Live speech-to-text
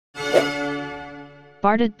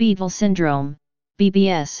Bardet-Biedl syndrome,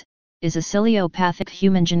 BBS, is a ciliopathic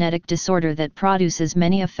human genetic disorder that produces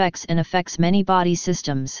many effects and affects many body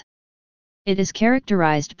systems. It is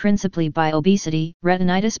characterized principally by obesity,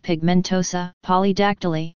 retinitis pigmentosa,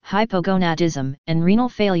 polydactyly, hypogonadism, and renal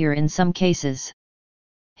failure in some cases.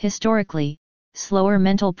 Historically, slower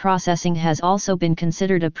mental processing has also been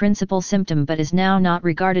considered a principal symptom but is now not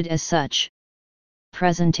regarded as such.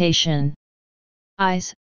 Presentation: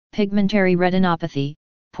 eyes, pigmentary retinopathy,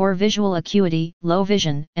 poor visual acuity, low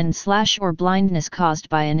vision, and or blindness caused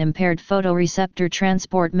by an impaired photoreceptor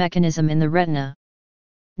transport mechanism in the retina.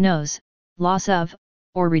 Nose, loss of,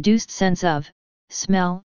 or reduced sense of,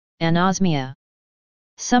 smell, anosmia.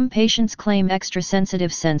 Some patients claim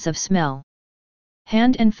extra-sensitive sense of smell.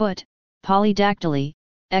 Hand and foot, polydactyly,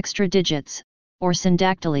 extra digits, or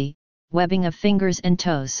syndactyly, webbing of fingers and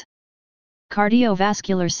toes.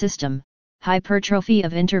 Cardiovascular system, hypertrophy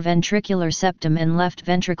of interventricular septum and left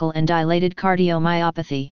ventricle and dilated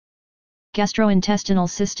cardiomyopathy. Gastrointestinal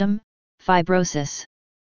system, fibrosis.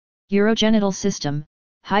 Urogenital system,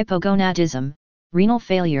 hypogonadism, renal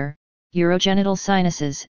failure, urogenital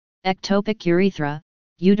sinuses, ectopic urethra,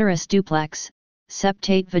 uterus duplex,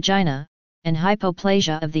 septate vagina, and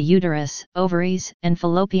hypoplasia of the uterus, ovaries, and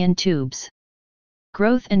fallopian tubes.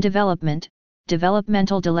 Growth and development,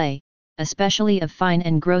 developmental delay, especially of fine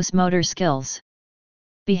and gross motor skills.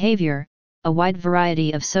 Behavior, a wide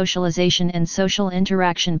variety of socialization and social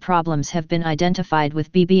interaction problems have been identified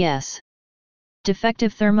with BBS.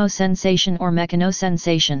 Defective thermosensation or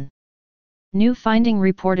mechanosensation. New finding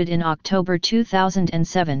reported in October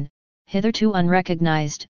 2007, hitherto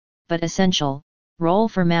unrecognized, but essential, role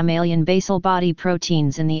for mammalian basal body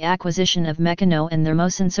proteins in the acquisition of mechano and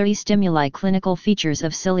thermosensory stimuli. Clinical features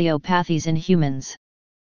of ciliopathies in humans.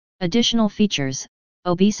 Additional features: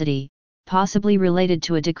 obesity, possibly related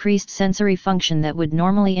to a decreased sensory function that would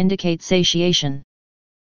normally indicate satiation.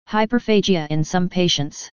 Hyperphagia in some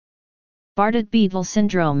patients. Bardet-Biedl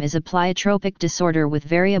syndrome is a pleiotropic disorder with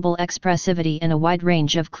variable expressivity and a wide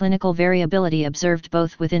range of clinical variability observed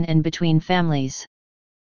both within and between families.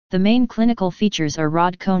 The main clinical features are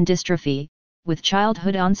rod cone dystrophy, with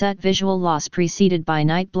childhood onset visual loss preceded by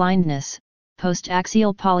night blindness,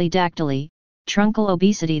 post-axial polydactyly, truncal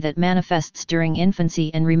obesity that manifests during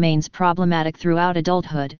infancy and remains problematic throughout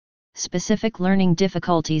adulthood, specific learning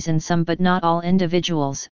difficulties in some but not all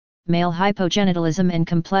individuals, male hypogenitalism and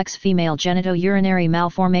complex female genitourinary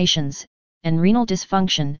malformations, and renal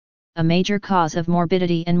dysfunction, a major cause of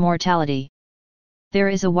morbidity and mortality. There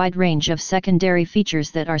is a wide range of secondary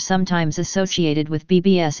features that are sometimes associated with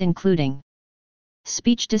BBS, including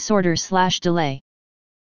speech disorder/delay,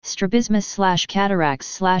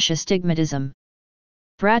 strabismus/cataracts/astigmatism.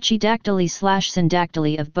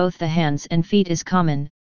 Brachydactyly/syndactyly of both the hands and feet is common,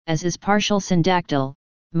 as is partial syndactyl,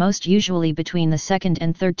 most usually between the second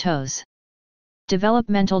and third toes.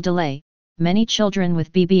 Developmental delay. Many children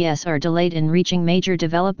with BBS are delayed in reaching major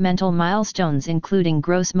developmental milestones including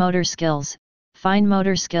gross motor skills, fine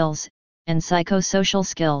motor skills, and psychosocial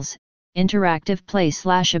skills, interactive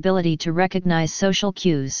play/ability to recognize social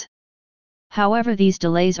cues. However, these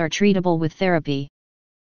delays are treatable with therapy.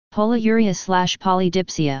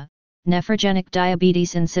 Polyuria/polydipsia, nephrogenic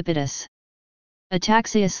diabetes insipidus.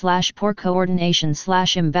 Ataxia/poor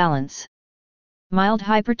coordination/imbalance. Mild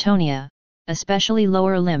hypertonia, especially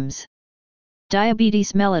lower limbs.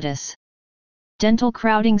 Diabetes mellitus. Dental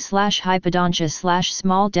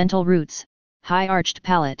crowding/hypodontia/small dental roots, high arched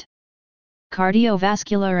palate.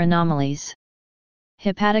 Cardiovascular anomalies.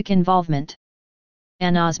 Hepatic involvement.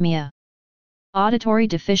 Anosmia. Auditory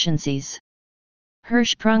deficiencies.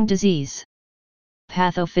 Hirschsprung disease.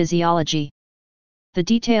 Pathophysiology. The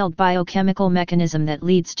detailed biochemical mechanism that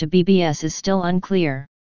leads to BBS is still unclear.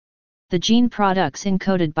 The gene products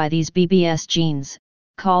encoded by these BBS genes,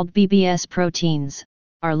 called BBS proteins,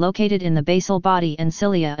 are located in the basal body and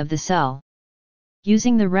cilia of the cell.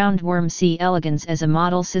 Using the roundworm C. elegans as a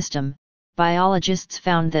model system, biologists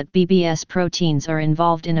found that BBS proteins are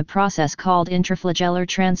involved in a process called intraflagellar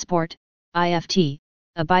transport, IFT,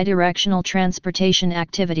 a bidirectional transportation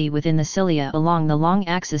activity within the cilia along the long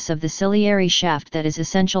axis of the ciliary shaft that is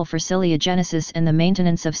essential for ciliogenesis and the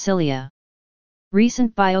maintenance of cilia.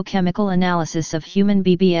 Recent biochemical analysis of human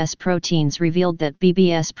BBS proteins revealed that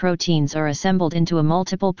BBS proteins are assembled into a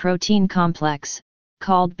multiple protein complex,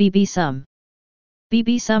 called BB-sum.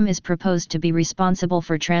 BB-sum is proposed to be responsible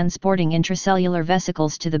for transporting intracellular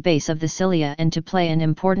vesicles to the base of the cilia and to play an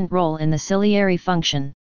important role in the ciliary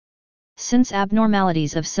function. Since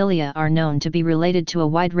abnormalities of cilia are known to be related to a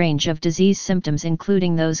wide range of disease symptoms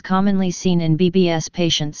including those commonly seen in BBS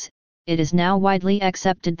patients, it is now widely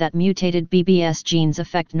accepted that mutated BBS genes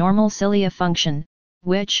affect normal cilia function,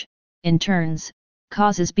 which, in turn,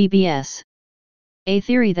 causes BBS. A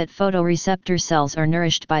theory that photoreceptor cells are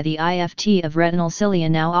nourished by the IFT of retinal cilia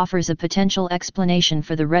now offers a potential explanation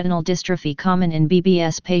for the retinal dystrophy common in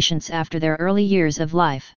BBS patients after their early years of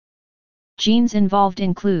life. Genes involved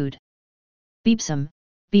include BBSM,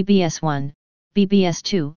 BBS1,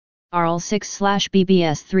 BBS2,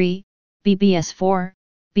 RL6/BBS3, BBS4,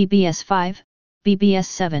 BBS5,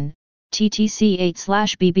 BBS7,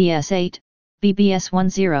 TTC8/BBS8,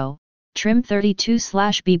 BBS10,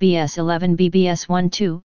 TRIM32/BBS11,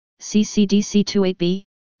 BBS12, CCDC28B,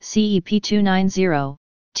 CEP290,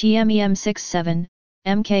 TMEM67,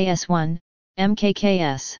 MKS1,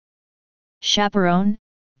 MKKS. Chaperone,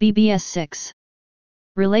 BBS6.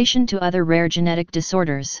 Relation to other rare genetic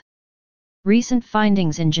disorders. Recent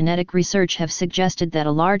findings in genetic research have suggested that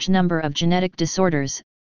a large number of genetic disorders,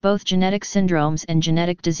 both genetic syndromes and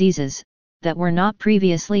genetic diseases, that were not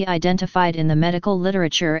previously identified in the medical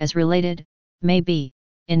literature as related, may be,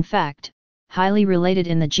 in fact, highly related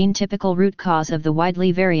in the gene-typical root cause of the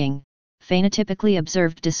widely varying, phenotypically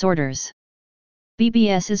observed disorders.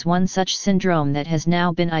 BBS is one such syndrome that has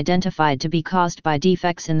now been identified to be caused by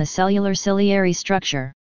defects in the cellular ciliary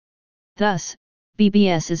structure. Thus,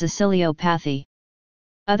 BBS is a ciliopathy.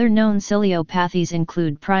 Other known ciliopathies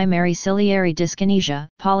include primary ciliary dyskinesia,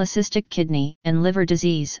 polycystic kidney and liver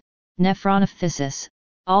disease, nephronophthisis,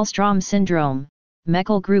 Alström syndrome,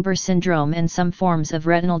 Meckel-Gruber syndrome and some forms of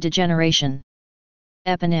retinal degeneration.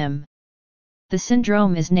 Eponym. The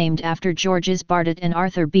syndrome is named after Georges Bardet and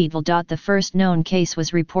Arthur Biedl. The first known case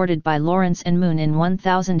was reported by Lawrence and Moon in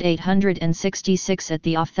 1866 at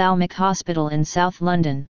the Ophthalmic Hospital in South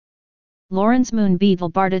London. Lawrence Moon Biedl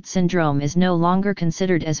Bardet syndrome is no longer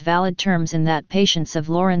considered as valid terms in that patients of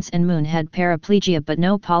Lawrence and Moon had paraplegia but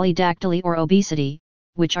no polydactyly or obesity,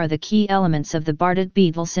 which are the key elements of the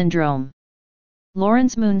Bardet-Biedl syndrome.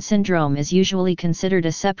 Lawrence-Moon syndrome is usually considered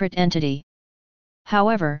a separate entity.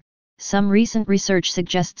 However, some recent research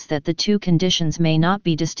suggests that the two conditions may not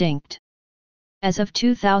be distinct. As of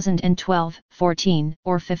 2012, 14,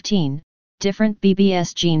 or 15, different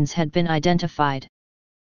BBS genes had been identified.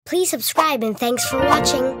 Please subscribe and thanks for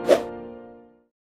watching.